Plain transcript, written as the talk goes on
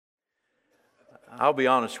I'll be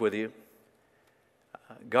honest with you.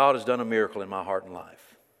 God has done a miracle in my heart and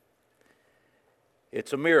life.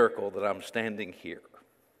 It's a miracle that I'm standing here.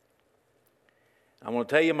 I'm going to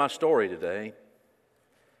tell you my story today.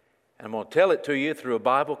 And I'm going to tell it to you through a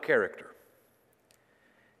Bible character.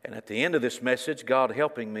 And at the end of this message, God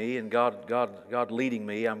helping me and God leading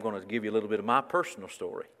me, I'm going to give you a little bit of my personal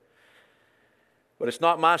story. But it's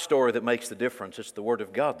not my story that makes the difference. It's the Word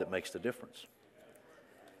of God that makes the difference.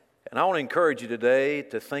 And I want to encourage you today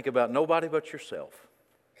to think about nobody but yourself.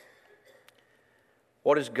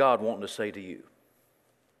 What is God wanting to say to you?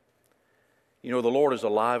 You know, the Lord is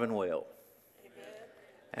alive and well.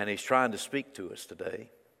 And He's trying to speak to us today.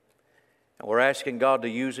 And we're asking God to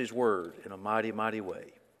use His Word in a mighty, mighty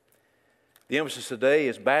way. The emphasis today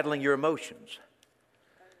is battling your emotions,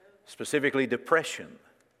 specifically depression.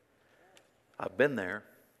 I've been there.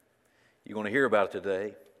 You're going to hear about it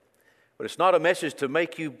today. But it's not a message to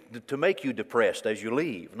make you depressed as you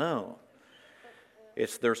leave. No.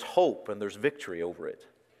 There's hope and there's victory over it.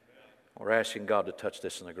 We're asking God to touch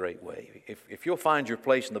this in a great way. If you'll find your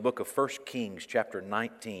place in the book of 1 Kings chapter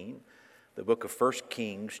 19, the book of 1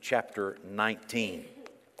 Kings chapter 19.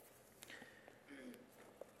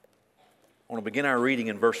 I want to begin our reading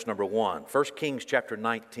in verse number 1. 1 Kings chapter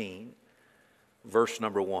 19, verse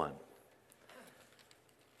number 1.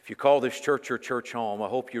 If you call this church your church home, I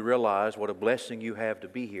hope you realize what a blessing you have to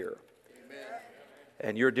be here. Amen.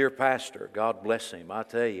 And your dear pastor, God bless him. I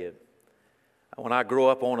tell you, when I grow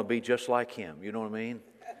up, I want to be just like him. You know what I mean?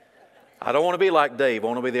 I don't want to be like Dave. I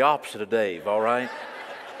want to be the opposite of Dave, all right?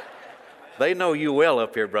 They know you well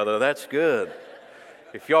up here, brother. That's good.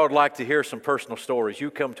 If y'all would like to hear some personal stories, you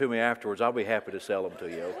come to me afterwards. I'll be happy to sell them to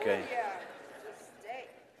you, okay?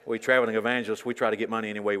 We traveling evangelists, we try to get money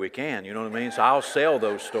any way we can, you know what I mean? So I'll sell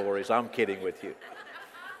those stories. I'm kidding with you.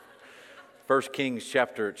 1 Kings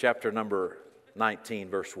chapter number 19,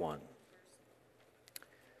 verse 1.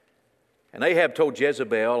 And Ahab told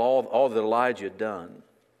Jezebel all that Elijah had done,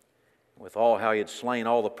 with all how he had slain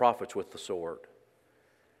all the prophets with the sword.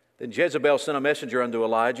 Then Jezebel sent a messenger unto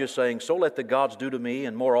Elijah, saying, So let the gods do to me,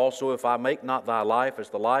 and more also, if I make not thy life as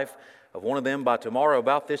the life of one of them by tomorrow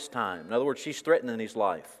about this time. In other words, she's threatening his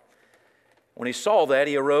life. When he saw that,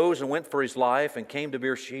 he arose and went for his life, and came to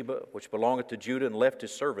Beersheba, which belongeth to Judah, and left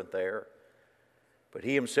his servant there. But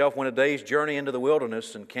he himself went a day's journey into the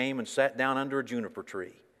wilderness, and came and sat down under a juniper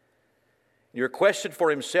tree. He requested for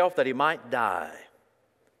himself that he might die.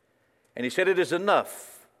 And he said, It is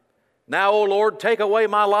enough. Now, O Lord, take away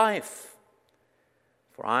my life,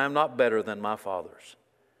 for I am not better than my fathers.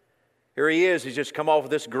 Here he is. He's just come off of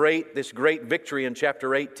this great victory in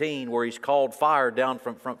chapter 18, where he's called fire down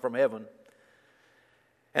from heaven.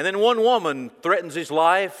 And then one woman threatens his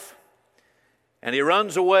life, and he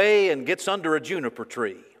runs away and gets under a juniper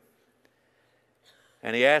tree.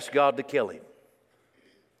 And he asks God to kill him.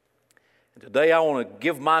 And today I want to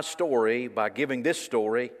give my story by giving this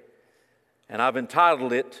story, and I've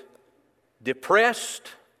entitled it, Depressed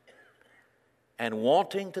and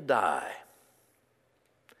Wanting to Die.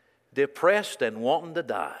 Depressed and wanting to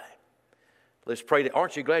die. Let's pray.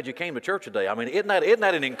 Aren't you glad you came to church today? I mean, isn't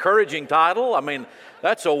that an encouraging title? I mean,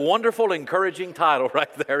 that's a wonderful, encouraging title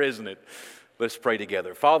right there, isn't it? Let's pray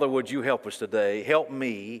together. Father, would you help us today? Help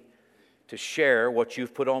me to share what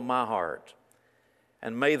you've put on my heart.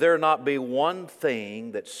 And may there not be one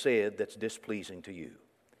thing that's said that's displeasing to you.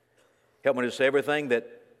 Help me to say everything that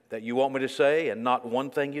you want me to say, and not one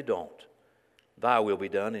thing you don't. Thy will be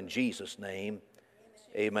done in Jesus' name.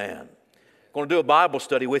 Amen. I'm going to do a Bible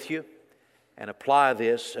study with you and apply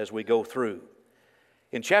this as we go through.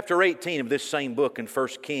 In chapter 18 of this same book in 1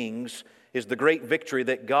 Kings is the great victory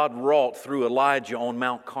that God wrought through Elijah on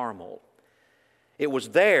Mount Carmel. It was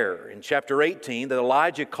there in chapter 18 that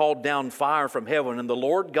Elijah called down fire from heaven, and the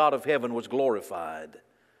Lord God of heaven was glorified.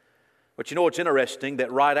 But you know, it's interesting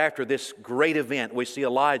that right after this great event, we see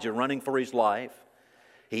Elijah running for his life.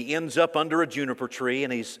 He ends up under a juniper tree,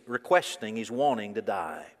 and he's wanting to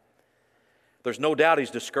die. There's no doubt he's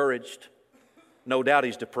discouraged. No doubt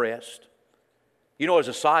he's depressed. You know, as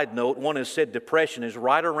a side note, one has said depression is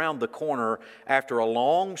right around the corner after a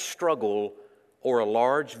long struggle or a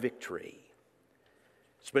large victory.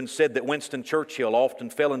 It's been said that Winston Churchill often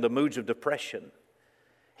fell into moods of depression.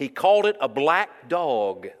 He called it a black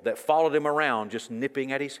dog that followed him around, just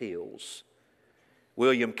nipping at his heels.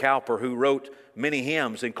 William Cowper, who wrote many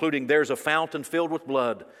hymns, including There's a Fountain Filled with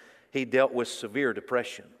Blood, he dealt with severe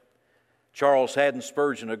depression. Charles Haddon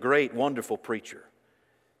Spurgeon, a great, wonderful preacher,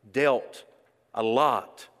 dealt a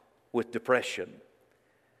lot with depression.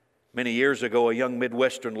 Many years ago, a young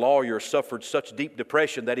Midwestern lawyer suffered such deep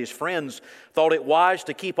depression that his friends thought it wise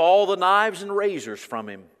to keep all the knives and razors from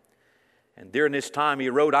him. And during this time he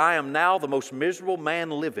wrote, "I am now the most miserable man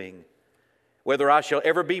living. Whether I shall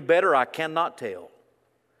ever be better, I cannot tell."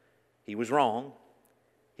 He was wrong.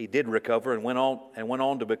 He did recover and went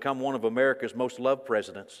on to become one of America's most loved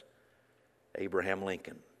presidents, Abraham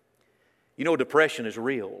Lincoln. You know, depression is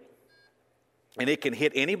real, and it can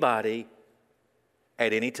hit anybody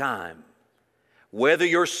at any time, whether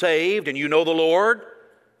you're saved and you know the Lord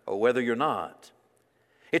or whether you're not.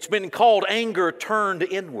 It's been called anger turned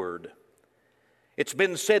inward. It's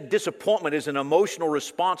been said disappointment is an emotional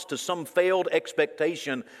response to some failed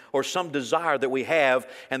expectation or some desire that we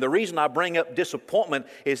have. And the reason I bring up disappointment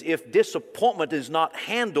is if disappointment is not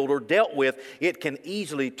handled or dealt with, it can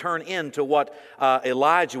easily turn into what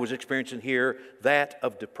Elijah was experiencing here, that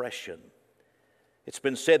of depression. It's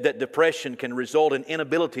been said that depression can result in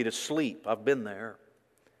inability to sleep. I've been there.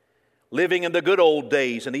 Living in the good old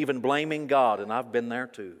days and even blaming God, and I've been there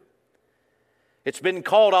too. It's been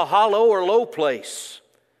called a hollow or low place,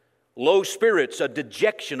 low spirits, a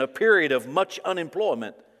dejection, a period of much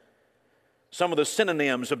unemployment. Some of the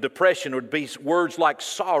synonyms of depression would be words like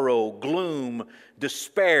sorrow, gloom,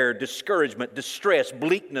 despair, discouragement, distress,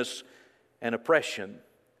 bleakness, and oppression.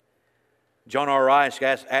 John R. Rice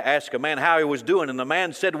asked a man how he was doing, and the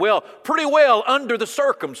man said, "Well, pretty well under the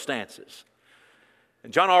circumstances."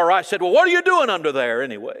 And John R. Rice said, "Well, what are you doing under there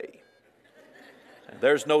anyway?" And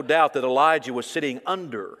there's no doubt that Elijah was sitting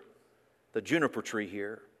under the juniper tree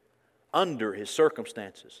here, under his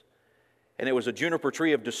circumstances. And it was a juniper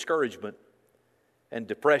tree of discouragement and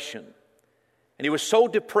depression. And he was so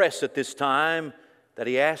depressed at this time that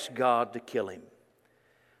he asked God to kill him.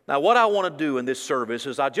 Now, what I want to do in this service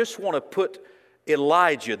is I just want to put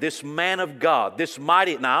Elijah, this man of God, this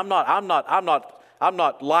mighty. Now, I'm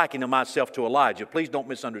not likening myself to Elijah. Please don't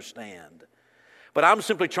misunderstand. But I'm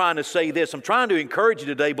simply trying to say this. I'm trying to encourage you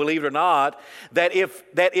today, believe it or not, that if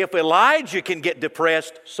Elijah can get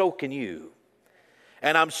depressed, so can you.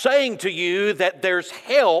 And I'm saying to you that there's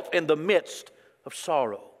help in the midst of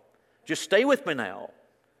sorrow. Just stay with me now.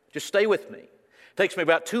 Just stay with me. It takes me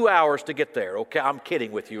about 2 hours to get there. Okay, I'm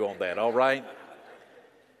kidding with you on that, all right?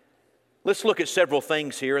 Let's look at several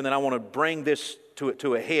things here, and then I want to bring this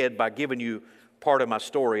to a head by giving you part of my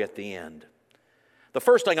story at the end. The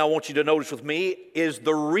first thing I want you to notice with me is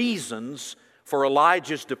the reasons for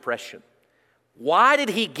Elijah's depression. Why did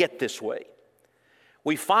he get this way?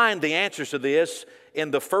 We find the answers to this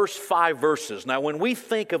in the first 5 verses. Now, when we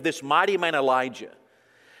think of this mighty man Elijah,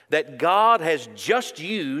 that God has just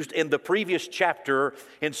used in the previous chapter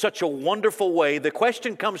in such a wonderful way, the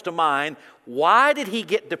question comes to mind, why did he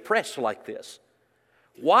get depressed like this?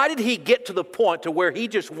 Why did he get to the point to where he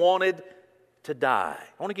just wanted to die?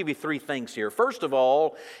 I want to give you 3 things here. First of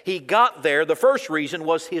all, he got there, the first reason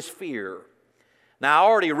was his fear. Now, I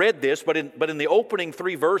already read this, but in the opening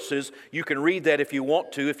 3 verses, you can read that if you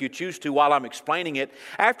want to, if you choose to, while I'm explaining it.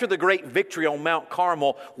 After the great victory on Mount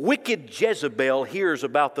Carmel, wicked Jezebel hears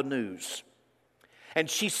about the news. And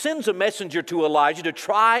she sends a messenger to Elijah to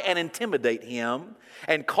try and intimidate him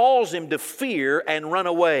and cause him to fear and run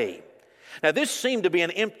away. Now, this seemed to be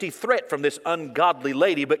an empty threat from this ungodly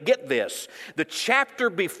lady, but get this. The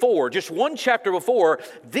chapter before, just 1 chapter before,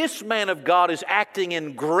 this man of God is acting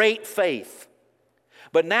in great faith.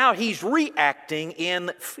 But now he's reacting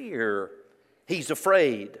in fear. He's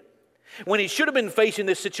afraid. When he should have been facing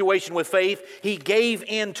this situation with faith, he gave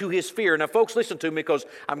in to his fear. Now, folks, listen to me, because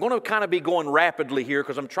I'm going to kind of be going rapidly here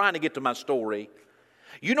because I'm trying to get to my story.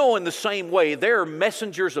 You know, in the same way, there are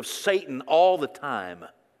messengers of Satan all the time.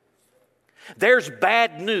 There's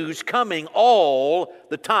bad news coming all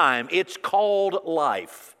the time. It's called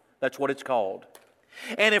life. That's what it's called.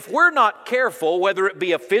 And if we're not careful, whether it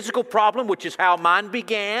be a physical problem, which is how mine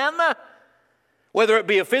began, whether it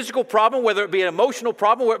be a physical problem, whether it be an emotional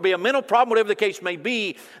problem, whether it be a mental problem, whatever the case may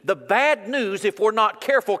be, the bad news, if we're not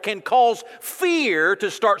careful, can cause fear to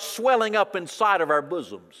start swelling up inside of our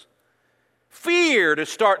bosoms. Fear to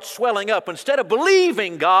start swelling up. Instead of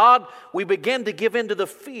believing God, we begin to give in to the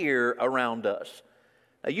fear around us.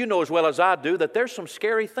 Now, you know as well as I do that there's some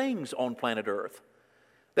scary things on planet Earth.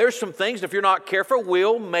 There's some things, if you're not careful,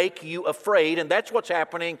 will make you afraid. And that's what's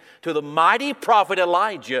happening to the mighty prophet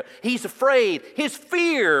Elijah. He's afraid. His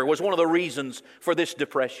fear was one of the reasons for this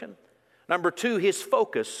depression. Number 2, his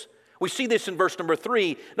focus. We see this in verse number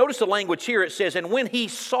 3. Notice the language here. It says, and when he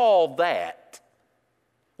saw that.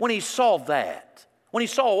 When he saw that. When he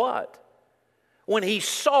saw what? When he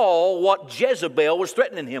saw what Jezebel was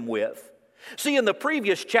threatening him with. See, in the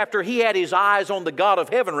previous chapter, he had his eyes on the God of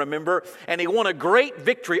heaven, remember, and he won a great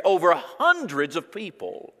victory over hundreds of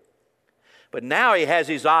people. But now he has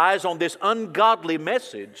his eyes on this ungodly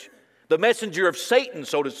message, the messenger of Satan,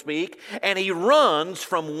 so to speak, and he runs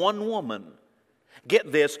from one woman.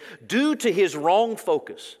 Get this, due to his wrong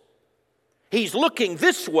focus. He's looking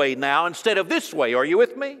this way now instead of this way. Are you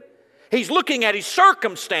with me? He's looking at his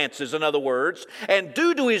circumstances, in other words, and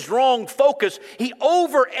due to his wrong focus, he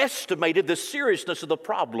overestimated the seriousness of the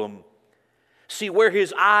problem. See, where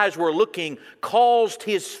his eyes were looking caused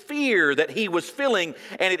his fear that he was feeling,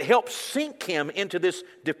 and it helped sink him into this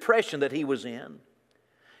depression that he was in.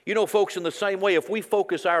 You know, folks, in the same way, if we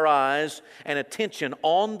focus our eyes and attention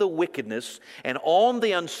on the wickedness and on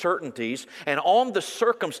the uncertainties and on the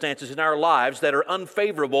circumstances in our lives that are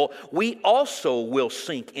unfavorable, we also will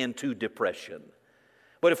sink into depression.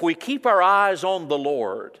 But if we keep our eyes on the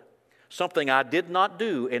Lord, something I did not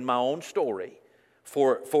do in my own story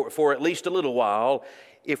for at least a little while,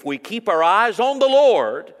 if we keep our eyes on the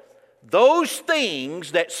Lord, those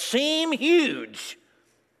things that seem huge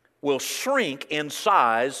will shrink in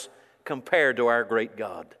size compared to our great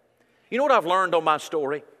God. You know what I've learned on my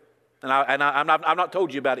story? I've not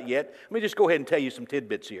told you about it yet. Let me just go ahead and tell you some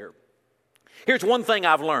tidbits here. Here's one thing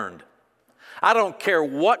I've learned. I don't care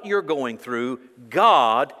what you're going through,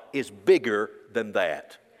 God is bigger than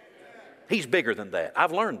that. He's bigger than that.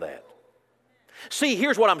 I've learned that. See,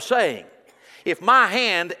 here's what I'm saying. If my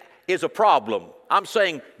hand is a problem, I'm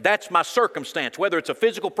saying that's my circumstance, whether it's a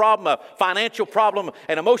physical problem, a financial problem,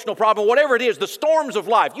 an emotional problem, whatever it is, the storms of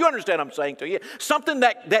life. You understand what I'm saying to you? Something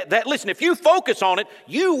that listen, if you focus on it,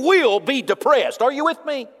 you will be depressed. Are you with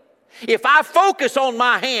me? If I focus on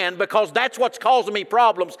my hand because that's what's causing me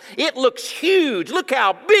problems, it looks huge. Look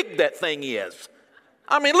how big that thing is.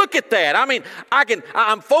 I mean, look at that. I mean,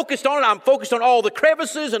 I'm focused on it. I'm focused on all the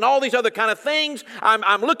crevices and all these other kind of things.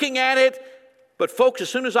 I'm looking at it. But folks, as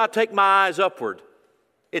soon as I take my eyes upward,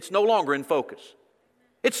 it's no longer in focus.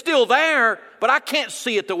 It's still there, but I can't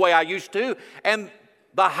see it the way I used to. And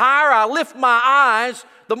the higher I lift my eyes,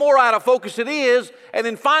 the more out of focus it is. And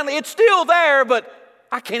then finally, it's still there, but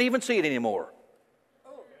I can't even see it anymore.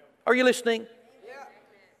 Are you listening?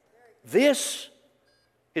 This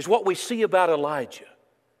is what we see about Elijah.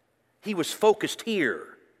 He was focused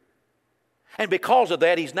here. And because of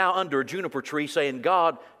that, he's now under a juniper tree saying,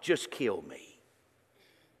 God, just kill me.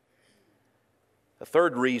 The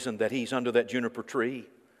third reason that he's under that juniper tree,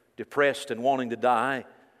 depressed and wanting to die,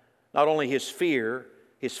 not only his fear,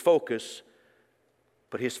 his focus,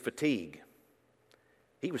 but his fatigue.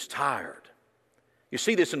 He was tired. You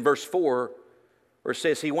see this in verse 4, where it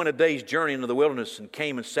says, he went a day's journey into the wilderness and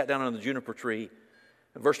came and sat down under the juniper tree.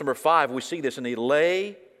 In verse number 5, we see this, and he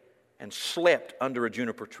lay and slept under a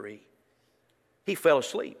juniper tree. He fell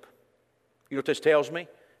asleep. You know what this tells me?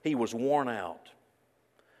 He was worn out.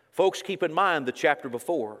 Folks, keep in mind the chapter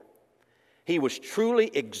before. He was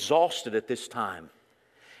truly exhausted at this time.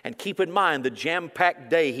 And keep in mind the jam-packed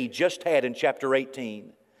day he just had in chapter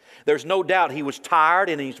 18. There's no doubt he was tired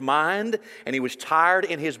in his mind and he was tired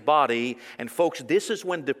in his body. And folks, this is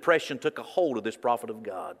when depression took a hold of this prophet of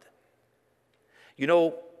God. You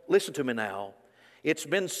know, listen to me now. It's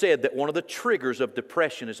been said that one of the triggers of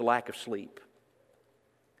depression is lack of sleep.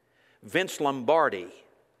 Vince Lombardi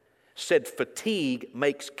said fatigue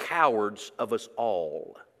makes cowards of us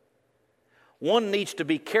all. One needs to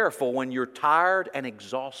be careful when you're tired and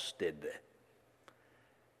exhausted.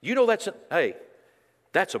 You know that's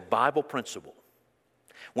a Bible principle.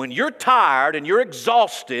 When you're tired and you're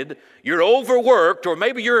exhausted, you're overworked, or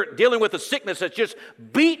maybe you're dealing with a sickness that's just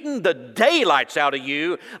beaten the daylights out of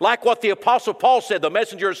you, like what the Apostle Paul said, the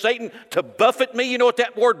messenger of Satan, to buffet me. You know what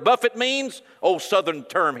that word buffet means? Old southern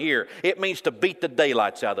term here. It means to beat the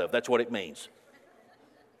daylights out of. That's what it means.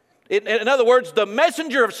 In other words, the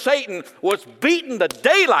messenger of Satan was beating the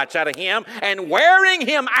daylights out of him and wearing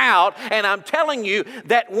him out. And I'm telling you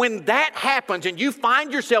that when that happens and you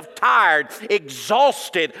find yourself tired,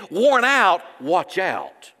 exhausted, worn out, watch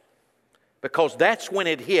out. Because that's when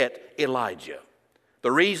it hit Elijah.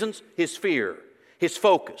 The reasons? His fear, his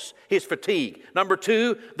focus, his fatigue. Number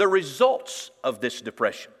 2, the results of this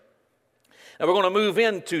depression. Now we're going to move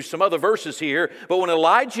into some other verses here. But when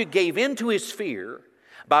Elijah gave in to his fear,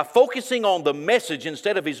 by focusing on the message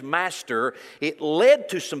instead of his master, it led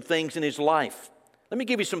to some things in his life. Let me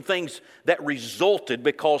give you some things that resulted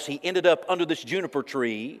because he ended up under this juniper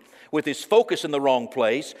tree with his focus in the wrong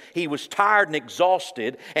place. He was tired and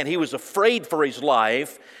exhausted, and he was afraid for his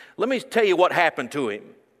life. Let me tell you what happened to him.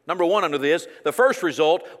 Number 1 under this, the first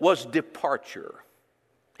result was departure.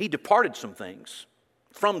 He departed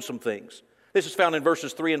from some things. This is found in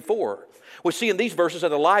verses 3 and 4. We see in these verses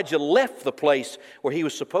that Elijah left the place where he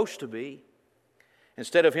was supposed to be.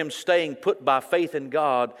 Instead of him staying put by faith in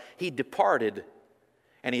God, he departed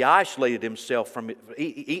and he isolated himself from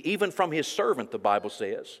even from his servant, the Bible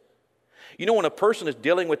says. You know, when a person is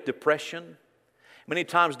dealing with depression, many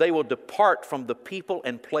times they will depart from the people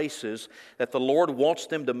and places that the Lord wants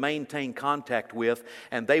them to maintain contact with,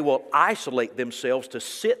 and they will isolate themselves to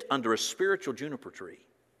sit under a spiritual juniper tree.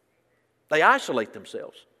 They isolate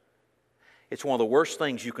themselves. It's one of the worst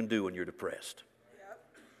things you can do when you're depressed.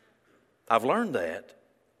 I've learned that.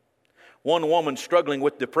 One woman struggling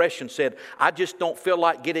with depression said, "I just don't feel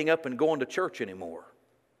like getting up and going to church anymore."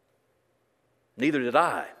 Neither did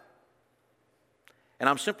I. And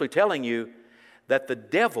I'm simply telling you that the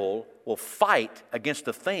devil will fight against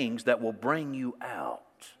the things that will bring you out.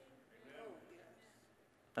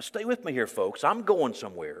 Now stay with me here, folks. I'm going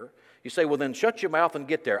somewhere. You say, well, then shut your mouth and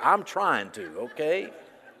get there. I'm trying to, okay?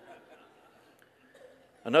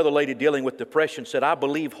 Another lady dealing with depression said, "I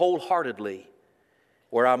believe wholeheartedly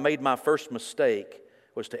where I made my first mistake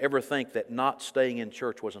was to ever think that not staying in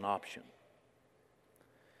church was an option."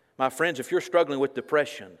 My friends, if you're struggling with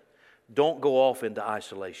depression, don't go off into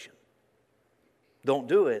isolation. Don't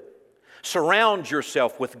do it. Surround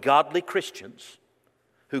yourself with godly Christians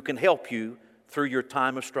who can help you through your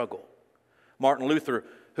time of struggle. Martin Luther,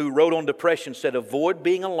 who wrote on depression, said, "Avoid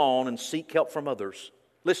being alone and seek help from others."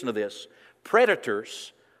 Listen to this.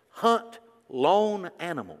 Predators hunt lone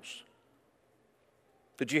animals.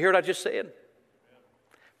 Did you hear what I just said?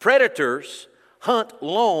 Predators hunt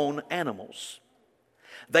lone animals.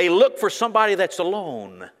 They look for somebody that's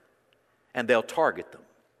alone, and they'll target them.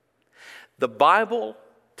 The Bible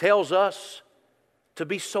tells us to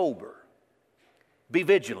be sober, be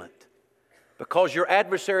vigilant, because your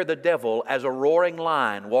adversary the devil, as a roaring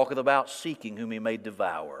lion, walketh about seeking whom he may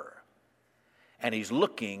devour. And he's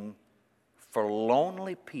looking for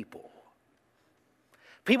lonely people.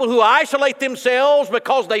 People who isolate themselves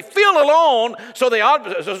because they feel alone, so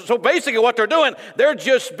basically what they're doing, they're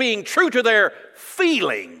just being true to their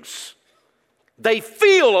feelings. They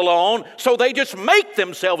feel alone, so they just make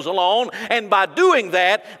themselves alone, and by doing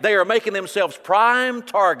that, they are making themselves prime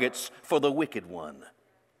targets for the wicked one.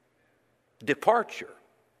 Departure.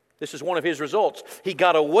 This is one of his results. He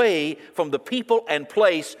got away from the people and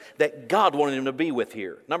place that God wanted him to be with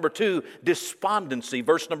here. Number 2, despondency.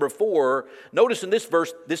 Verse number 4. Notice in this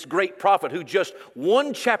verse, this great prophet who just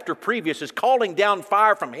one chapter previous is calling down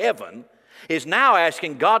fire from heaven is now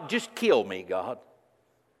asking God, just kill me, God.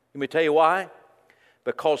 Let me tell you why.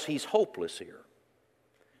 Because he's hopeless here.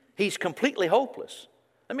 He's completely hopeless.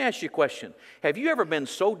 Let me ask you a question. Have you ever been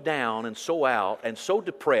so down and so out and so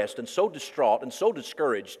depressed and so distraught and so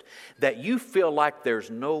discouraged that you feel like there's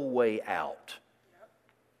no way out?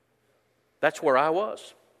 That's where I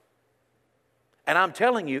was. And I'm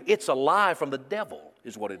telling you, it's a lie from the devil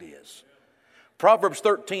is what it is. Proverbs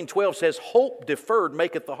 13:12 says, "Hope deferred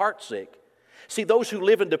maketh the heart sick." See, those who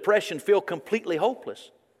live in depression feel completely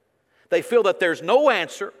hopeless. They feel that there's no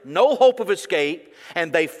answer, no hope of escape,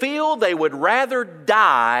 and they feel they would rather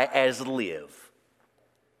die as live.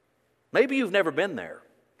 Maybe you've never been there.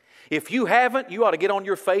 If you haven't, you ought to get on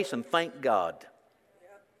your face and thank God.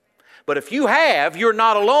 But if you have, you're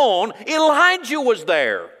not alone. Elijah was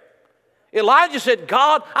there. Elijah said,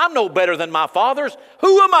 "God, I'm no better than my fathers.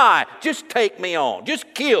 Who am I? Just take me on.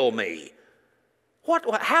 Just kill me."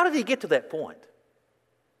 How did he get to that point?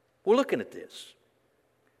 We're looking at this.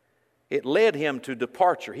 It led him to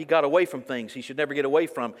departure. He got away from things he should never get away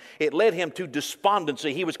from. It led him to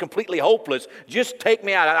despondency. He was completely hopeless. Just take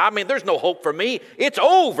me out. I mean, there's no hope for me. It's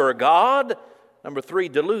over, God. Number 3,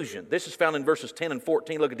 delusion. This is found in verses 10 and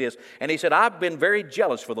 14. Look at this. And he said, "I've been very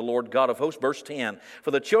jealous for the Lord God of hosts." Verse 10.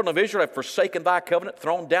 "For the children of Israel have forsaken thy covenant,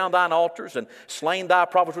 thrown down thine altars, and slain thy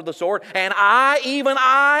prophets with the sword. And I, even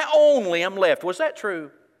I only, am left." Was that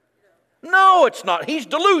true? No, it's not. He's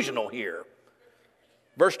delusional here.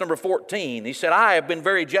 Verse number 14, he said, "I have been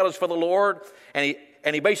very jealous for the Lord." And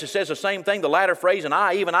he basically says the same thing, the latter phrase, "And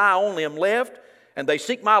I, even I only am left, and they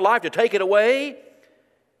seek my life to take it away."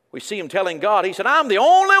 We see him telling God, he said, "I'm the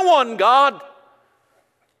only one, God.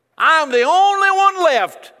 I'm the only one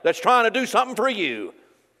left that's trying to do something for you."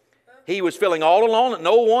 He was feeling all alone, that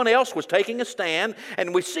no one else was taking a stand.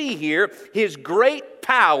 And we see here his great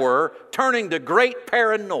power turning to great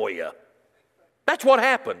paranoia. That's what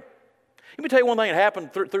happened. Let me tell you one thing that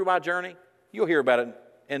happened through my journey. You'll hear about it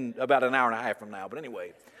in about an hour and a half from now. But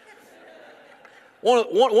anyway,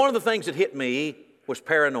 one of the things that hit me was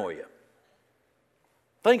paranoia.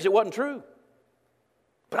 Things that wasn't true.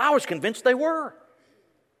 But I was convinced they were.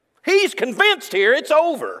 He's convinced here it's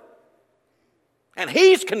over. And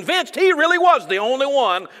he's convinced he really was the only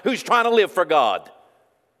one who's trying to live for God.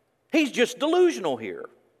 He's just delusional here.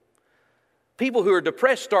 People who are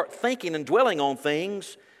depressed start thinking and dwelling on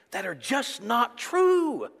things that are just not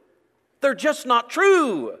true. They're just not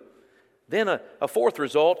true. Then a fourth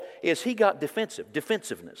result is he got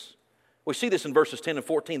defensiveness. We see this in verses 10 and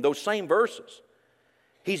 14, those same verses.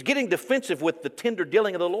 He's getting defensive with the tender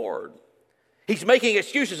dealing of the Lord. He's making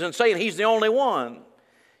excuses and saying he's the only one.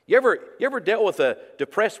 You ever dealt with a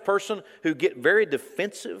depressed person who get very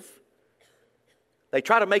defensive? They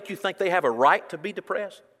try to make you think they have a right to be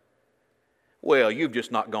depressed. Well, you've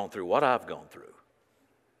just not gone through what I've gone through.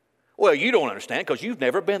 Well, you don't understand because you've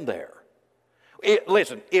never been there.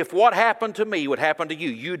 Listen, if what happened to me would happen to you,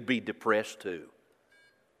 you'd be depressed too.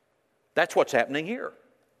 That's what's happening here.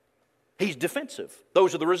 He's defensive.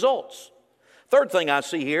 Those are the results. Third thing I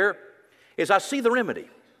see here is I see the remedy.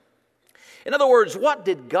 In other words, what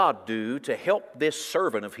did God do to help this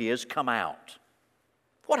servant of his come out?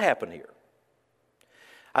 What happened here?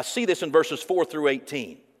 I see this in verses 4 through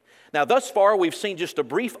 18. Now, thus far, we've seen just a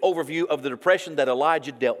brief overview of the depression that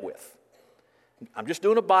Elijah dealt with. I'm just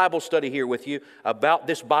doing a Bible study here with you about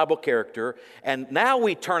this Bible character, and now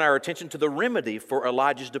we turn our attention to the remedy for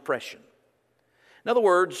Elijah's depression. In other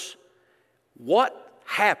words, what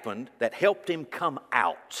happened that helped him come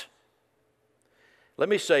out? Let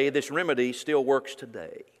me say this remedy still works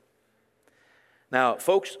today. Now,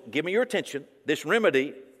 folks, give me your attention. This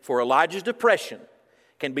remedy for Elijah's depression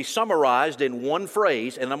can be summarized in one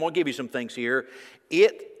phrase, and I'm going to give you some things here.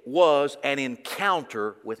 It was an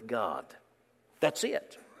encounter with God. That's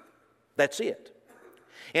it. That's it.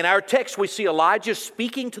 In our text, we see Elijah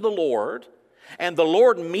speaking to the Lord, and the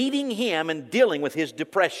Lord meeting him and dealing with his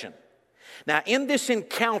depression. Now, in this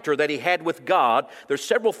encounter that he had with God, there's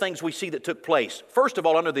several things we see that took place. First of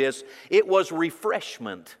all, under this, it was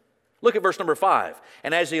refreshment. Look at verse number 5.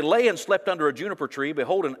 And as he lay and slept under a juniper tree,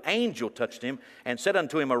 behold, an angel touched him and said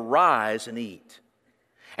unto him, Arise and eat.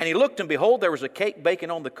 And he looked, and behold, there was a cake baking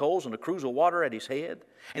on the coals and a cruse of water at his head.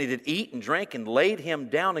 And he did eat and drank and laid him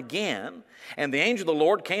down again. And the angel of the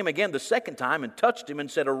Lord came again the second time and touched him and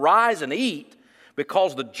said, Arise and eat,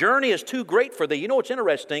 because the journey is too great for thee. You know what's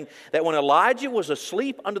interesting? That when Elijah was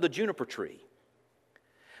asleep under the juniper tree,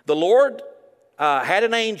 the Lord had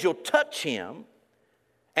an angel touch him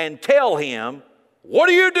and tell him, What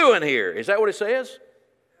are you doing here? Is that what it says?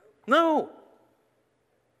 No.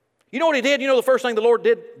 You know what he did? You know the first thing the Lord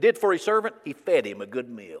did for his servant? He fed him a good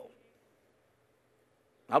meal.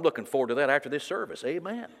 I'm looking forward to that after this service.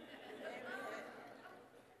 Amen.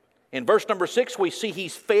 In verse number 6, we see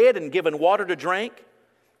he's fed and given water to drink.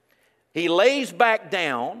 He lays back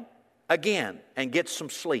down again and gets some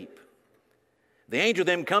sleep. The angel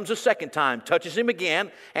then comes a second time, touches him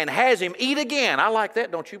again, and has him eat again. I like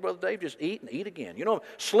that, don't you, Brother Dave? Just eat and eat again. You know,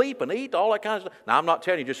 sleep and eat, all that kind of stuff. Now, I'm not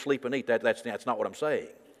telling you just sleep and eat. That's not what I'm saying.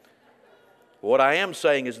 What I am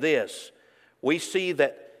saying is this. We see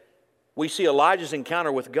Elijah's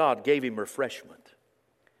encounter with God gave him refreshment.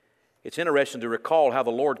 It's interesting to recall how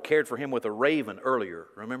the Lord cared for him with a raven earlier,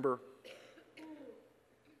 remember?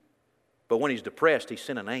 But when he's depressed, he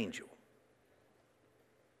sent an angel.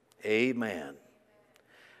 Amen.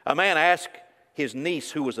 A man asked his niece,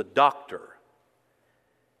 who was a doctor,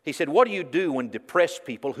 he said, What do you do when depressed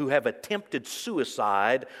people who have attempted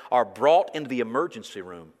suicide are brought into the emergency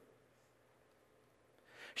room?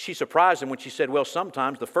 She surprised him when she said, Well,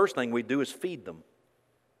 sometimes the first thing we do is feed them,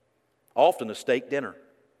 often a steak dinner,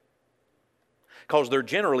 because they're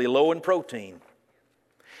generally low in protein.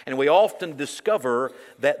 And we often discover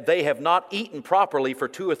that they have not eaten properly for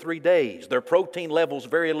 2 or 3 days. Their protein level is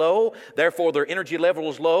very low, therefore their energy level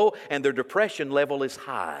is low, and their depression level is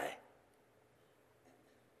high.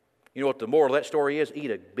 You know what the moral of that story is? Eat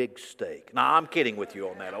a big steak. Now, I'm kidding with you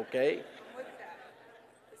on that, okay?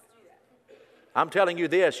 I'm telling you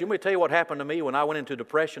this. Let me tell you what happened to me when I went into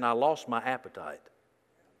depression. I lost my appetite.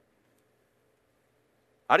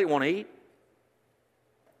 I didn't want to eat.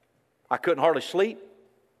 I couldn't hardly sleep.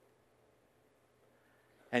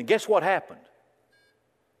 And guess what happened?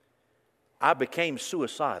 I became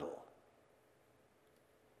suicidal.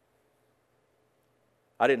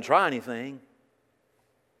 I didn't try anything.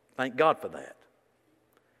 Thank God for that.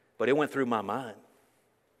 But it went through my mind.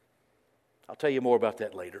 I'll tell you more about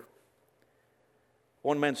that later.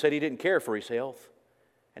 One man said he didn't care for his health,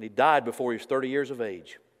 and he died before he was 30 years of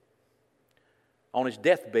age. On his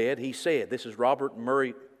deathbed, he said, this is Robert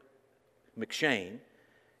Murray McShane,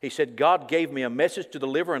 he said, God gave me a message to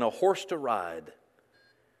deliver and a horse to ride.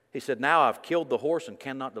 He said, now I've killed the horse and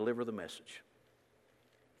cannot deliver the message.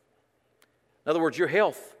 In other words, your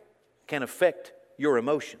health can affect your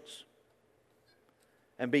emotions.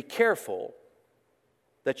 And be careful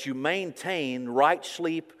that you maintain right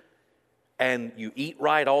sleep and you eat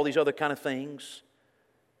right, all these other kind of things,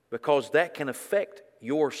 because that can affect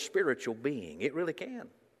your spiritual being. It really can.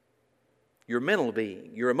 Your mental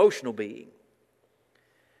being, your emotional being.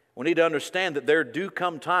 We need to understand that there do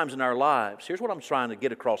come times in our lives. Here's what I'm trying to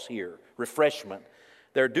get across here. Refreshment.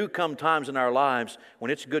 There do come times in our lives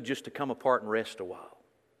when it's good just to come apart and rest a while.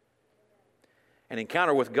 An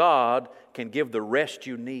encounter with God can give the rest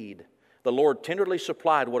you need. The Lord tenderly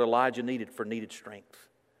supplied what Elijah needed for needed strength.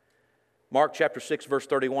 Mark chapter 6 verse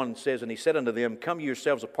 31 says, "And he said unto them, Come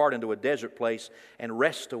yourselves apart into a desert place and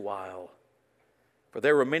rest a while. For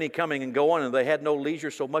there were many coming and going, and they had no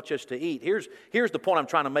leisure so much as to eat." Here's the point I'm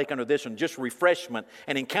trying to make under this one. Just refreshment.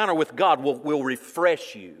 An encounter with God will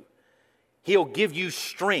refresh you. He'll give you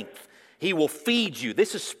strength. He will feed you.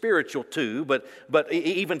 This is spiritual too, but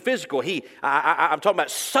even physical. I'm talking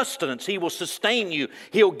about sustenance. He will sustain you.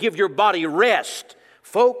 He'll give your body rest.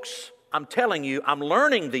 Folks, I'm telling you, I'm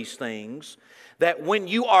learning these things, that when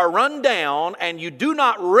you are run down and you do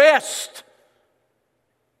not rest,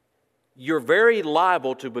 you're very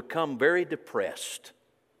liable to become very depressed.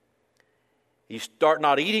 You start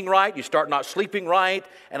not eating right, you start not sleeping right,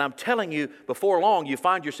 and I'm telling you, before long, you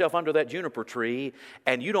find yourself under that juniper tree,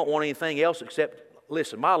 and you don't want anything else except,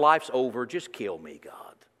 listen, my life's over, just kill me,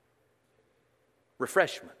 God.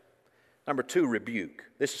 Refreshment. Number 2, rebuke.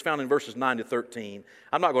 This is found in verses 9 to 13.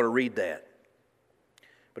 I'm not going to read that.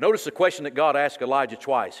 But notice the question that God asked Elijah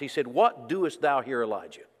twice. He said, "What doest thou here,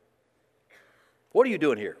 Elijah?" What are you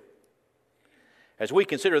doing here? As we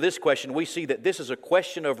consider this question, we see that this is a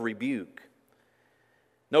question of rebuke.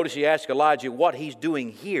 Notice he asked Elijah what he's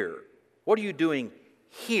doing here. What are you doing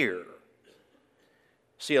here?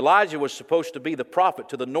 See, Elijah was supposed to be the prophet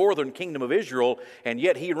to the northern kingdom of Israel, and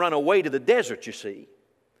yet he ran away to the desert, you see.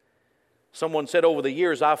 Someone said over the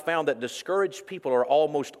years, I've found that discouraged people are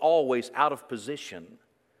almost always out of position.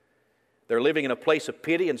 They're living in a place of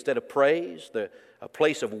pity instead of praise, a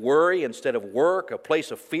place of worry instead of work, a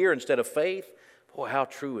place of fear instead of faith. Boy, how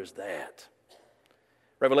true is that?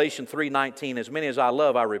 Revelation 3:19, "As many as I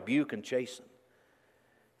love, I rebuke and chasten."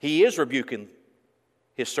 He is rebuking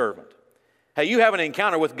His servant. Hey, you have an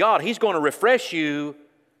encounter with God, He's going to refresh you,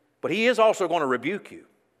 but He is also going to rebuke you.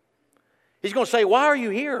 He's going to say, "Why are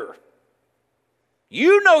you here?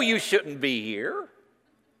 You know you shouldn't be here."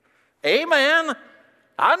 Amen.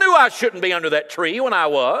 I knew I shouldn't be under that tree when I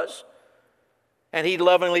was. And He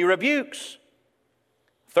lovingly rebukes.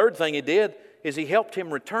 Third thing He did is He helped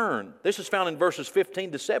him return. This is found in verses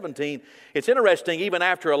 15 to 17. It's interesting, even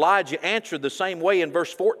after Elijah answered the same way in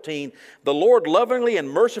verse 14, the Lord lovingly and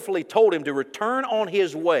mercifully told him to return on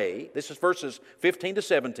his way. This is verses 15 to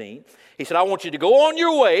 17. He said, "I want you to go on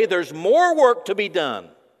your way. There's more work to be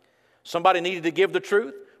done." Somebody needed to give the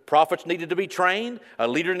truth. Prophets needed to be trained. A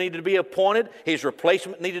leader needed to be appointed. His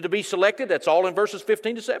replacement needed to be selected. That's all in verses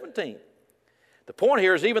 15 to 17. The point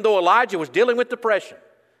here is, even though Elijah was dealing with depression,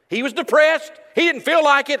 he was depressed, he didn't feel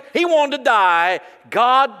like it, he wanted to die,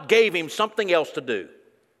 God gave him something else to do.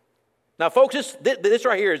 Now folks, this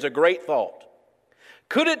right here is a great thought.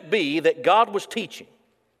 Could it be that God was teaching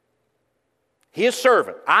His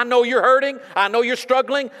servant? I know you're hurting. I know you're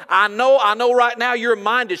struggling. I know right now your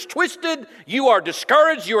mind is twisted. You are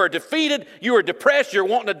discouraged. You are defeated. You are depressed. You're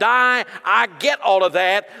wanting to die. I get all of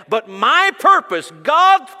that. But my purpose,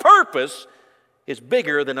 God's purpose, is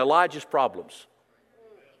bigger than Elijah's problems.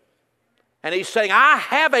 And He's saying, I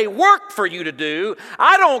have a work for you to do.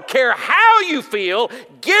 I don't care how you feel.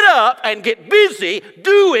 Get up and get busy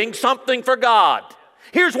doing something for God.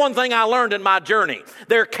 Here's one thing I learned in my journey.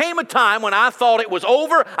 There came a time when I thought it was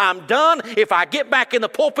over. I'm done. If I get back in the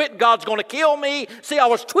pulpit, God's going to kill me. See, I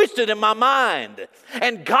was twisted in my mind.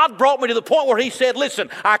 And God brought me to the point where He said, listen,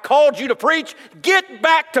 I called you to preach. Get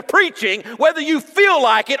back to preaching, whether you feel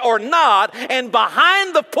like it or not. And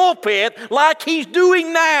behind the pulpit, like He's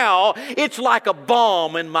doing now, it's like a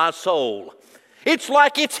balm in my soul. It's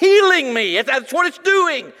like it's healing me. That's what it's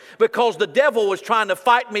doing. Because the devil was trying to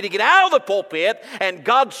fight me to get out of the pulpit. And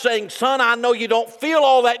God's saying, son, I know you don't feel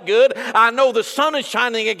all that good. I know the sun is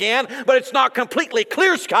shining again, but it's not completely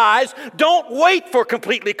clear skies. Don't wait for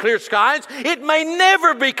completely clear skies. It may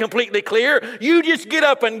never be completely clear. You just get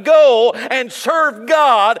up and go and serve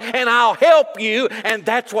God, and I'll help you. And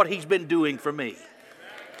that's what He's been doing for me.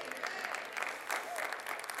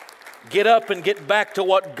 Get up and get back to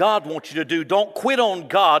what God wants you to do. Don't quit on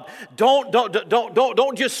God.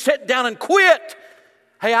 Don't just sit down and quit.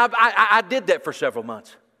 Hey, I did that for several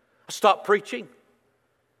months. I stopped preaching.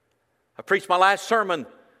 I preached my last sermon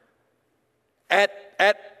at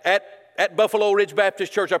at Buffalo Ridge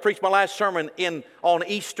Baptist Church. I preached my last sermon on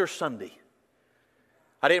Easter Sunday.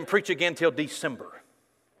 I didn't preach again till December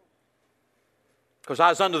because I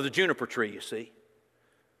was under the juniper tree, you see,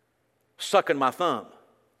 sucking my thumb,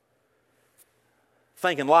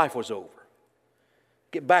 thinking life was over.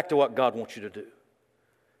 Get back to what God wants you to do.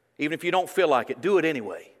 Even if you don't feel like it, do it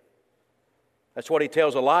anyway. That's what he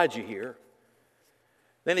tells Elijah here.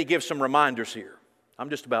 Then he gives some reminders here.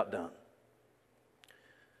 I'm just about done.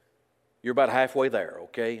 You're about halfway there,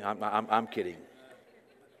 okay? I'm kidding.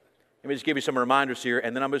 Let me just give you some reminders here,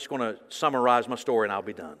 and then I'm just going to summarize my story, and I'll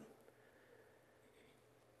be done.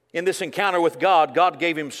 In this encounter with God, God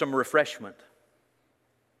gave him some refreshment.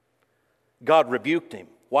 God rebuked him.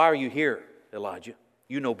 Why are you here, Elijah?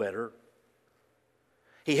 You know better.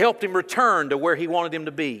 He helped him return to where he wanted him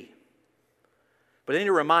to be. But then he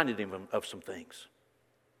reminded him of some things.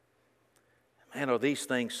 Man, are these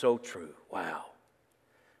things so true? Wow.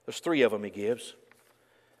 There's 3 of them he gives.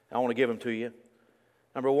 I want to give them to you.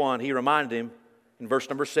 Number 1, he reminded him in verse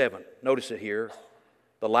number 7. Notice it here.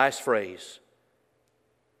 The last phrase.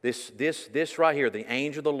 This right here, the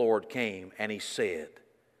angel of the Lord came and he said,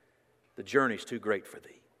 the journey's too great for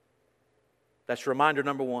thee. That's reminder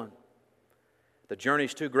number 1. The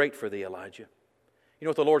journey's too great for thee, Elijah. You know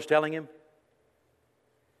what the Lord's telling him?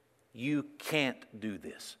 You can't do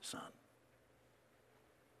this, son.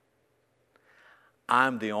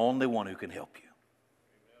 I'm the only one who can help you.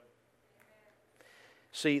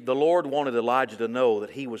 See, the Lord wanted Elijah to know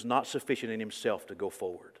that he was not sufficient in himself to go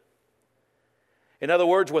forward. In other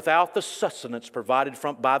words, without the sustenance provided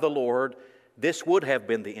by the Lord, this would have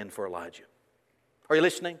been the end for Elijah. Are you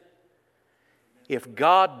listening? If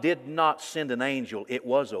God did not send an angel, it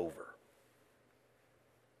was over.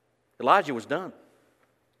 Elijah was done.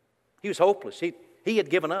 He was hopeless. He had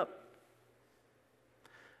given up.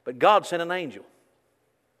 But God sent an angel.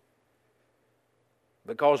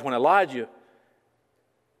 Because when Elijah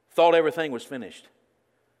thought everything was finished,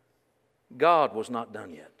 God was not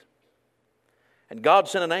done yet. And God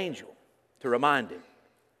sent an angel to remind him,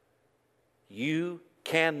 you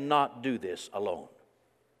cannot do this alone.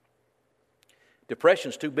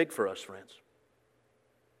 Depression's too big for us, friends.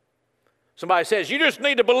 Somebody says, you just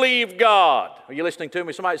need to believe God. Are you listening to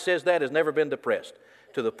me? Somebody says that has never been depressed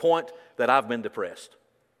to the point that I've been depressed.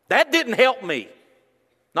 That didn't help me.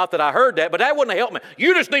 Not that I heard that, but that wouldn't have helped me.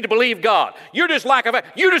 You just need to believe God. You're just like a...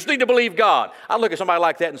 You just need to believe God. I look at somebody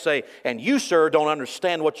like that and say, and you, sir, don't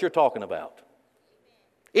understand what you're talking about.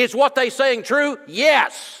 Is what they saying true?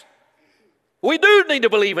 Yes. We do need to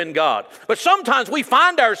believe in God. But sometimes we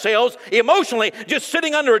find ourselves emotionally just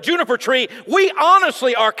sitting under a juniper tree. We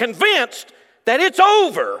honestly are convinced that it's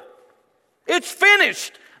over. It's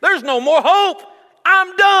finished. There's no more hope.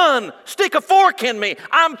 I'm done. Stick a fork in me.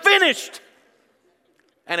 I'm finished.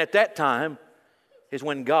 And at that time is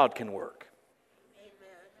when God can work.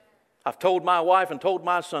 I've told my wife and told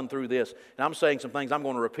my son through this, and I'm saying some things I'm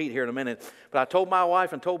going to repeat here in a minute, but I told my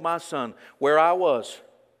wife and told my son where I was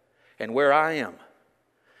and where I am.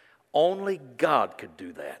 Only God could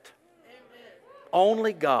do that. Amen.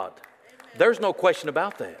 Only God. Amen. There's no question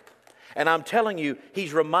about that. And I'm telling you,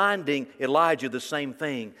 he's reminding Elijah the same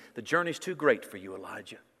thing. The journey's too great for you,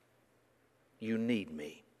 Elijah. You need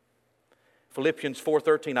me. Philippians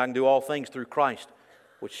 4:13, I can do all things through Christ,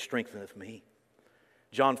 which strengtheneth me.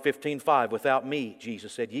 John 15:5, without me,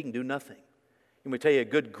 Jesus said, ye can do nothing. Let me tell you a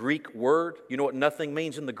good Greek word. You know what nothing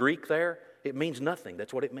means in the Greek there? It means nothing.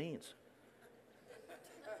 That's what it means.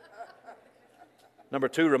 Number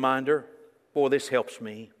 2 reminder, boy, this helps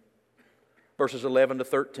me. Verses 11 to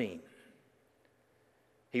 13.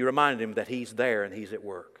 He reminded him that he's there and he's at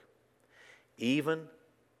work. Even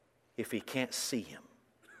if he can't see him.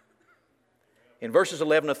 In verses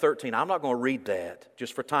 11 to 13, I'm not going to read that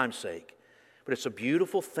just for time's sake. But it's a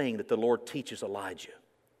beautiful thing that the Lord teaches Elijah.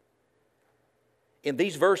 In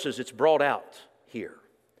these verses, it's brought out here.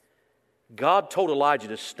 God told Elijah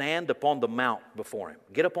to stand upon the mount before him.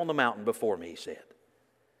 Get up on the mountain before me, he said.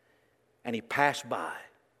 And he passed by.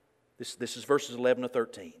 This is verses 11 to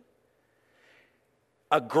 13.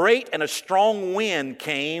 A great and a strong wind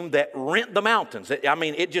came that rent the mountains.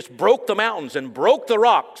 It just broke the mountains and broke the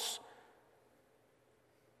rocks.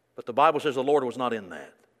 But the Bible says the Lord was not in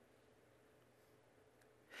that.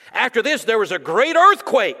 After this, there was a great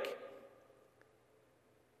earthquake.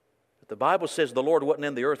 But the Bible says the Lord wasn't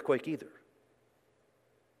in the earthquake either.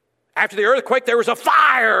 After the earthquake, there was a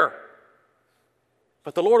fire.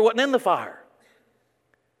 But the Lord wasn't in the fire.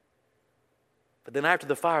 But then after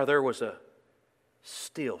the fire, there was a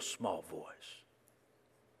still small voice.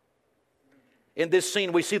 In this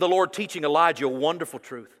scene, we see the Lord teaching Elijah a wonderful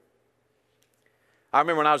truth. I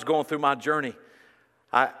remember when I was going through my journey,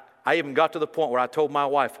 I even got to the point where I told my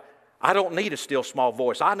wife, I don't need a still small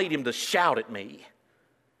voice. I need him to shout at me.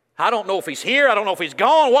 I don't know if he's here. I don't know if he's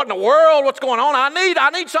gone. What in the world? What's going on? I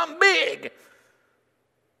need something big.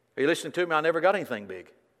 Are you listening to me? I never got anything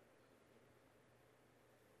big.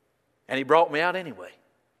 And he brought me out anyway.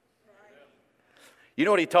 You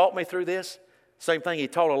know what he taught me through this? Same thing he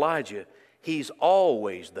taught Elijah. He's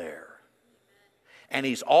always there. And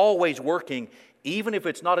he's always working, even if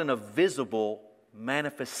it's not in a visible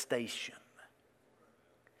manifestation.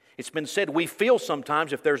 It's been said we feel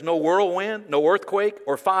sometimes if there's no whirlwind, no earthquake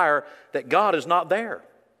or fire, that God is not there.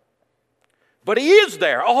 But he is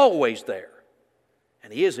there, always there.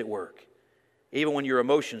 And he is at work, even when your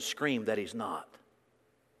emotions scream that he's not.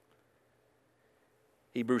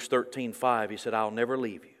 Hebrews 13:5, he said, I'll never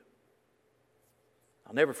leave you.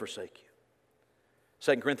 I'll never forsake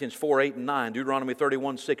you. 2 Corinthians 4:8 and 9, Deuteronomy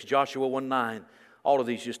 31:6, Joshua 1:9, all of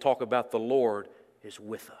these just talk about the Lord is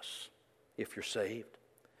with us if you're saved.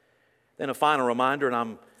 Then a final reminder, and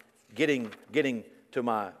I'm getting to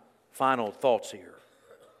my final thoughts here.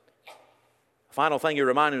 The final thing you're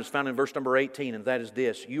reminded is found in verse number 18, and that is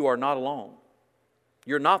this: you are not alone.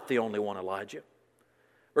 You're not the only one, Elijah.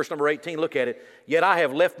 Verse number 18, look at it. Yet I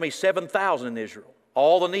have left me 7,000 in Israel,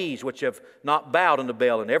 all the knees which have not bowed unto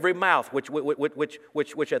Baal, and every mouth which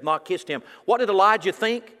hath not kissed him. What did Elijah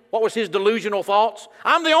think? What was his delusional thoughts?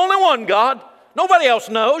 I'm the only one, God. Nobody else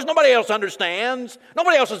knows. Nobody else understands.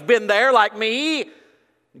 Nobody else has been there like me.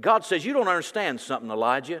 God says, you don't understand something,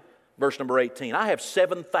 Elijah. Verse number 18, I have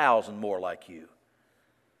 7,000 more like you.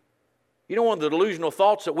 You know one of the delusional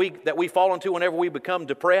thoughts that we fall into whenever we become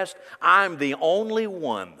depressed? I'm the only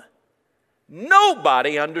one.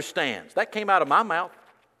 Nobody understands. That came out of my mouth.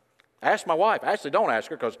 Ask my wife. Actually, don't ask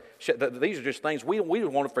her, because these are just things we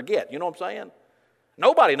don't want to forget. You know what I'm saying?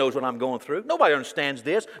 Nobody knows what I'm going through. Nobody understands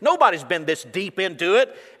this. Nobody's been this deep into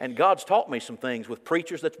it. And God's taught me some things with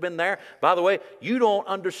preachers that's been there. By the way, you don't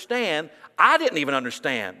understand. I didn't even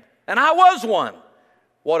understand. And I was one.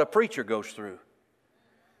 What a preacher goes through.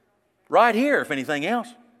 Right here, if anything else.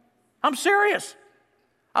 I'm serious.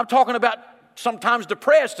 I'm talking about sometimes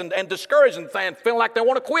depressed and discouraged and feeling like they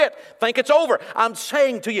want to quit, think it's over. I'm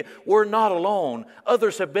saying to you, we're not alone.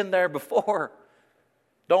 Others have been there before.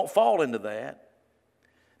 Don't fall into that.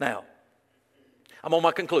 Now, I'm on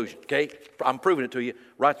my conclusion, okay? I'm proving it to you.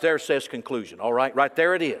 Right there says conclusion, all right? Right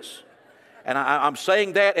there it is. And I'm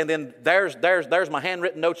saying that, and then there's my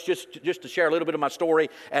handwritten notes just to share a little bit of my story,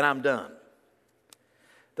 and I'm done.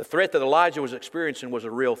 The threat that Elijah was experiencing was a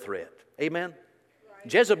real threat. Amen?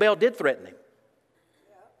 Right. Jezebel did threaten him.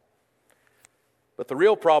 Yeah. But the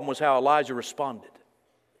real problem was how Elijah responded.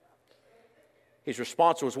 His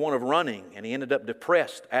response was one of running, and he ended up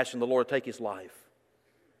depressed, asking the Lord to take his life.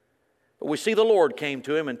 But we see the Lord came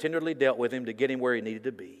to him and tenderly dealt with him to get him where he needed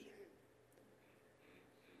to be.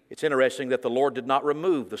 It's interesting that the Lord did not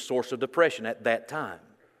remove the source of depression at that time.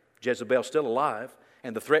 Jezebel's still alive,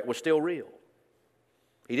 and the threat was still real.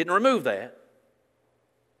 He didn't remove that.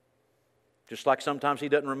 Just like sometimes he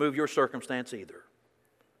doesn't remove your circumstance either.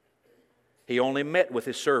 He only met with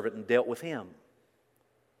his servant and dealt with him.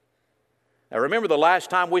 Now remember, the last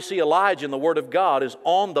time we see Elijah in the Word of God is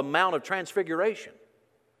on the Mount of Transfiguration,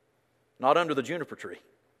 not under the juniper tree.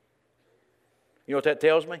 You know what that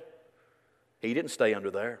tells me? He didn't stay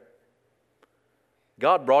under there.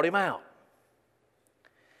 God brought him out.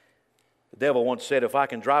 The devil once said, if I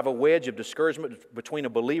can drive a wedge of discouragement between a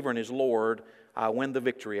believer and his Lord, I win the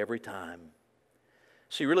victory every time.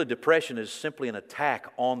 See, really, depression is simply an attack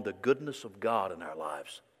on the goodness of God in our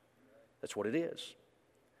lives. That's what it is.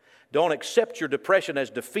 Don't accept your depression as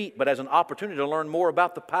defeat, but as an opportunity to learn more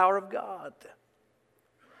about the power of God.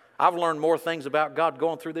 I've learned more things about God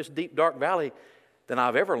going through this deep, dark valley than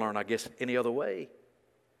I've ever learned, I guess, any other way.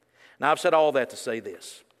 Now, I've said all that to say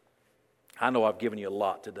this. I know I've given you a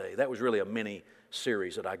lot today. That was really a mini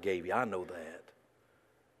series that I gave you. I know that.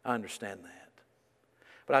 I understand that.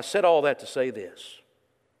 But I said all that to say this.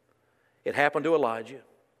 It happened to Elijah.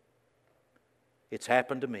 It's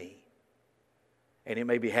happened to me. And it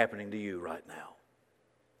may be happening to you right now.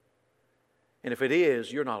 And if it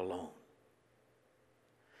is, you're not alone.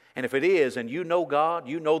 And if it is, and you know God,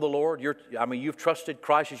 you know the Lord, you've trusted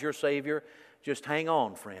Christ as your Savior, just hang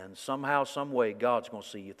on, friends. Somehow, some way, God's going to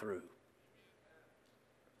see you through.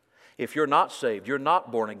 If you're not saved, you're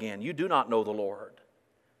not born again, you do not know the Lord,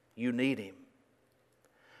 you need Him.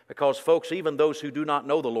 Because, folks, even those who do not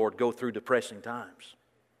know the Lord go through depressing times.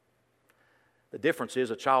 The difference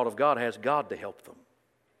is a child of God has God to help them.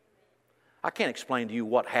 I can't explain to you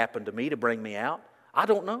what happened to me to bring me out. I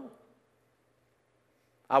don't know.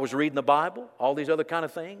 I was reading the Bible, all these other kind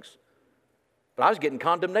of things. But I was getting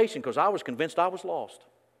condemnation because I was convinced I was lost.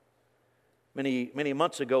 Many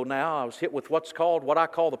months ago now, I was hit with what I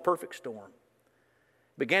call the perfect storm.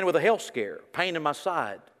 Began with a health scare, pain in my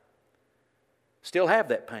side. Still have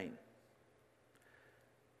that pain.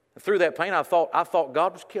 Through that pain, I thought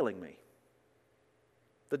God was killing me.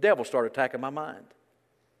 The devil started attacking my mind.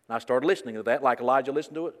 And I started listening to that like Elijah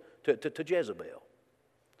listened to it to Jezebel.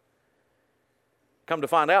 Come to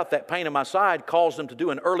find out that pain in my side caused them to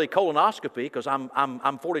do an early colonoscopy because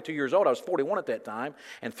I'm 42 years old. I was 41 at that time.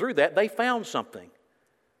 And through that, they found something.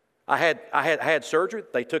 I had surgery.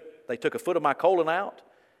 They took a foot of my colon out,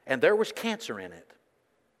 and there was cancer in it.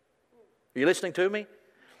 Are you listening to me?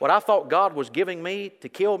 What I thought God was giving me to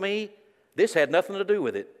kill me, this had nothing to do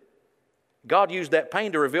with it. God used that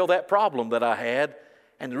pain to reveal that problem that I had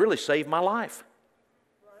and to really save my life.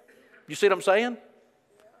 You see what I'm saying?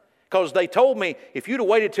 Because they told me, if you'd have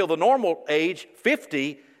waited till the normal age,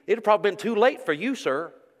 50, it'd have probably been too late for you,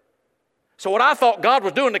 sir. So what I thought God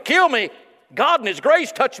was doing to kill me, God in His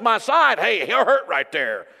grace touched my side. Hey, you're hurt right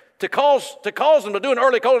there. To cause them to do an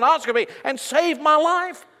early colonoscopy and save my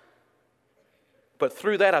life. But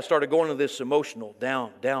through that, I started going into this emotional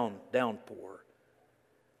downpour.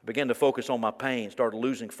 I began to focus on my pain, started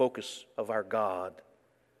losing focus of our God.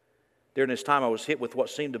 During this time, I was hit with what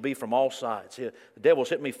seemed to be from all sides. The devil's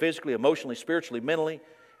hit me physically, emotionally, spiritually, mentally.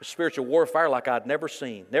 A spiritual warfare like I'd never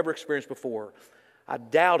seen, never experienced before. I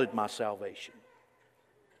doubted my salvation.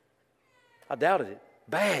 I doubted it.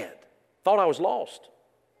 Bad. Thought I was lost.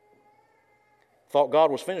 Thought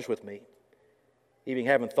God was finished with me. Even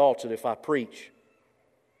having thoughts that if I preach,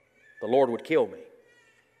 the Lord would kill me.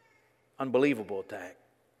 Unbelievable attack.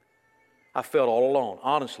 I felt all alone.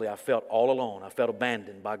 Honestly, I felt all alone. I felt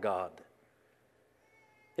abandoned by God.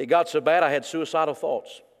 It got so bad I had suicidal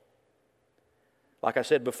thoughts. Like I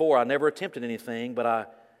said before, I never attempted anything, but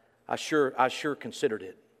I sure considered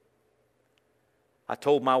it. I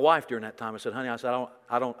told my wife during that time, I said, honey,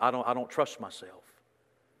 I don't trust myself.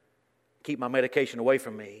 Keep my medication away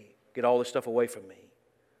from me. Get all this stuff away from me.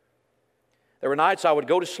 There were nights I would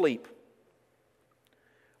go to sleep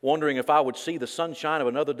wondering if I would see the sunshine of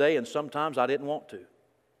another day, and sometimes I didn't want to.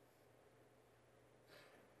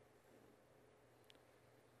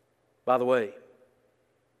 By the way,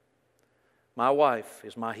 my wife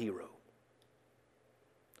is my hero.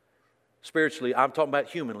 Spiritually, I'm talking about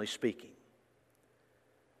humanly speaking.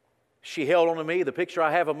 She held on to me. The picture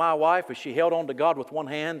I have of my wife is she held on to God with one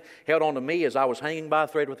hand, held on to me as I was hanging by a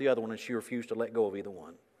thread with the other one, and she refused to let go of either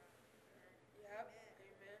one.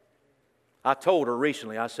 I told her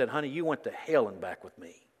recently, I said, honey, you went to hell and back with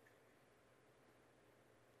me.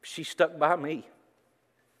 She stuck by me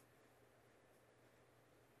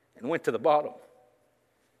and went to the bottom.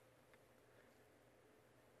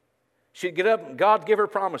 She'd get up and God give her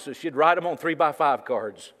promises. She'd write them on 3x5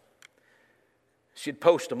 cards. She'd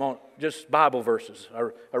post them on just Bible verses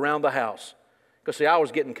around the house. Because see, I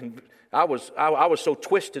was so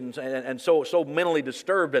twisted and so mentally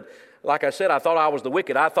disturbed that, like I said, I thought I was the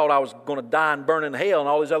wicked. I thought I was going to die and burn in hell and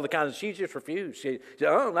all these other kinds. She just refused. She said,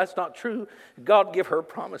 oh, that's not true. God give her a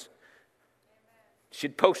promise.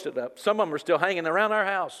 She'd post it up. Some of them are still hanging around our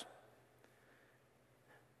house.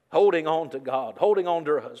 Holding on to God. Holding on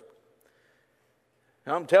to her husband.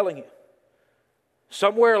 And I'm telling you,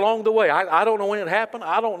 somewhere along the way, I don't know when it happened.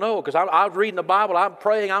 I don't know, because I'm reading the Bible. I'm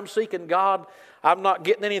praying. I'm seeking God. I'm not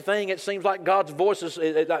getting anything. It seems like God's voice is,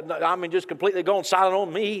 just completely going silent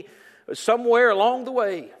on me. Somewhere along the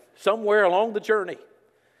way, somewhere along the journey,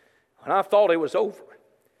 when I thought it was over,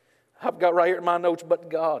 I've got right here in my notes, but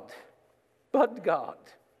God,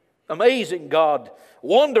 amazing God,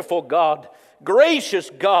 wonderful God, gracious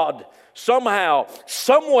God, somehow,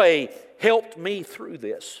 some way helped me through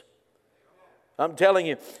this. I'm telling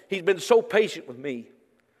you, He's been so patient with me,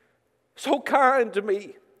 so kind to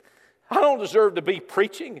me. I don't deserve to be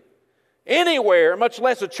preaching anywhere, much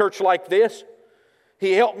less a church like this.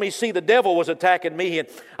 He helped me see the devil was attacking me, and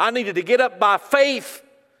I needed to get up by faith.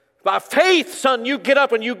 By faith, son, you get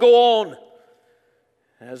up and you go on.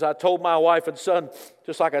 As I told my wife and son,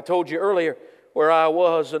 just like I told you earlier, where I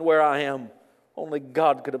was and where I am, only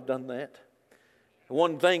God could have done that.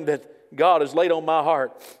 One thing that God has laid on my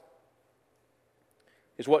heart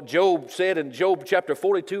is what Job said in Job chapter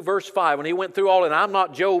 42, verse 5, when he went through all, and I'm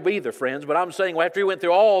not Job either, friends, but I'm saying after he went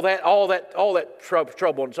through all that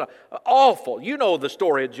trouble and so awful. You know the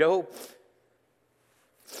story of Job.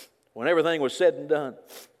 When everything was said and done,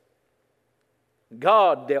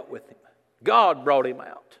 God dealt with him. God brought him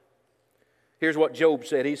out. Here's what Job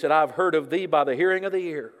said. He said, I've heard of thee by the hearing of the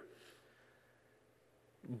ear,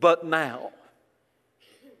 but now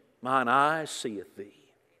mine eye seeth thee.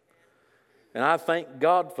 And I thank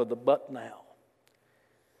God for the but now.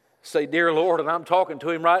 Say, dear Lord, and I'm talking to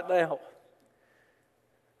Him right now.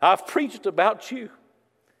 I've preached about You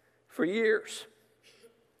for years.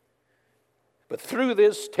 But through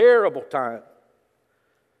this terrible time,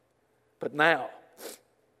 but now,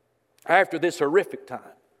 after this horrific time,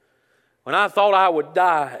 when I thought I would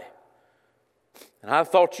die, and I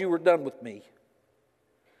thought You were done with me,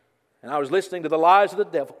 and I was listening to the lies of the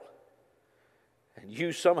devil, and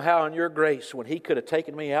You somehow in Your grace, when He could have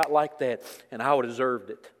taken me out like that, and I would have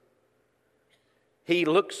deserved it. He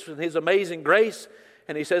looks in His amazing grace,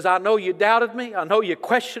 and He says, I know you doubted me, I know you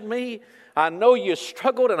questioned me, I know you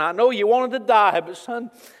struggled, and I know you wanted to die, but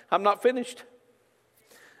son, I'm not finished.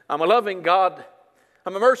 I'm a loving God.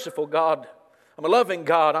 I'm a merciful God. I'm a loving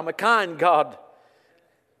God. I'm a kind God.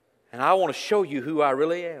 And I want to show you who I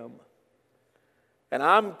really am. And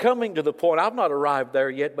I'm coming to the point, I've not arrived there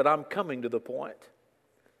yet, but I'm coming to the point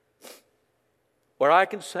where I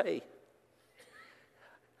can say,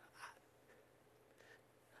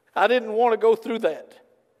 I didn't want to go through that.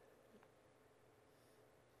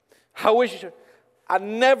 I wish I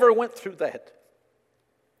never went through that.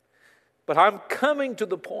 But I'm coming to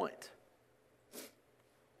the point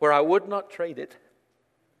where I would not trade it,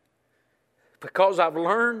 because I've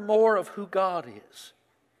learned more of who God is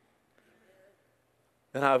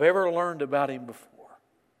than I've ever learned about Him before.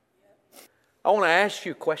 I want to ask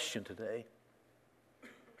you a question today. I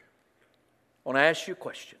want to ask you a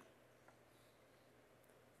question.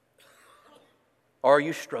 Are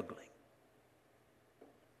you struggling?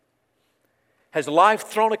 Has life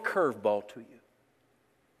thrown a curveball to you?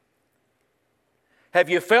 Have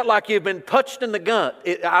you felt like you've been punched in the gut?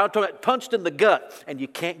 I'm talking about punched in the gut, and you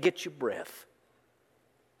can't get your breath?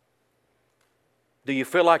 Do you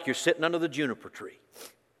feel like you're sitting under the juniper tree?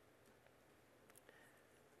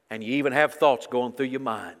 And you even have thoughts going through your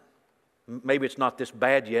mind. Maybe it's not this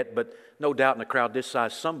bad yet, but no doubt in a crowd this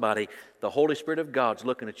size, somebody, the Holy Spirit of God's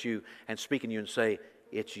looking at you and speaking to you and say,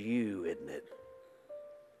 it's you, isn't it?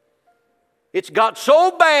 It's got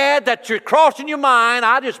so bad that you're crossing your mind,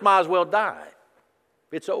 I just might as well die.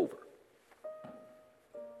 It's over.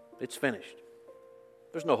 It's finished.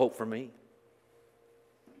 There's no hope for me.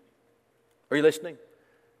 Are you listening?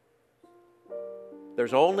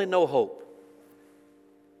 There's only no hope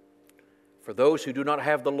for those who do not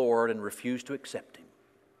have the Lord and refuse to accept Him.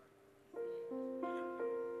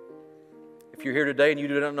 If you're here today and you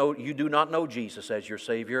do not know Jesus as your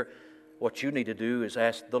Savior, what you need to do is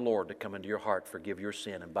ask the Lord to come into your heart, forgive your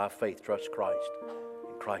sin, and by faith trust Christ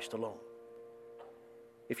and Christ alone.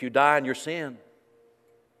 If you die in your sin,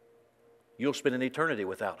 you'll spend an eternity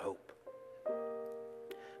without hope.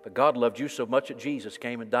 But God loved you so much that Jesus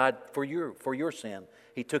came and died for your sin.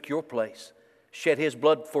 He took your place, shed His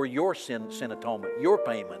blood for your sin atonement, your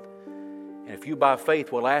payment. And if you by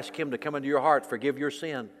faith will ask Him to come into your heart, forgive your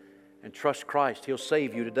sin, and trust Christ, He'll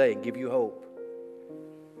save you today and give you hope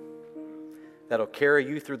that'll carry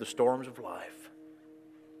you through the storms of life.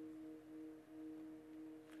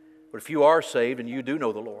 But if you are saved and you do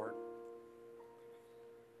know the Lord,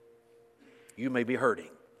 you may be hurting.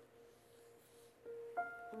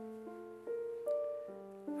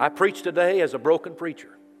 I preach today as a broken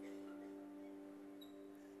preacher.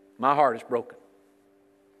 My heart is broken.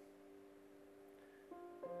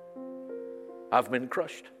 I've been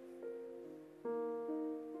crushed.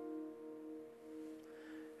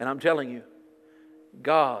 And I'm telling you,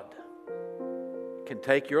 God can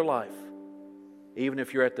take your life, even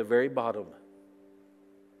if you're at the very bottom,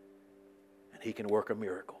 and He can work a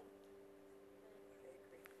miracle.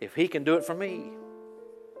 If He can do it for me,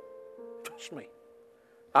 trust me,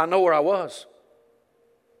 I know where I was.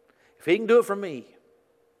 If He can do it for me,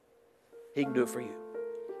 He can do it for you.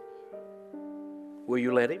 Will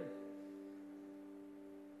you let Him?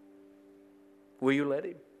 Will you let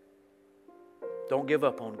Him? Don't give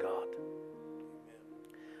up on God.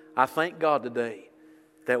 I thank God today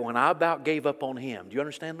that when I about gave up on Him, do you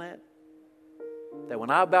understand that? That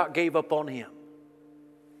when I about gave up on Him,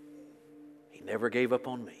 He never gave up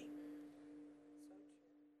on me.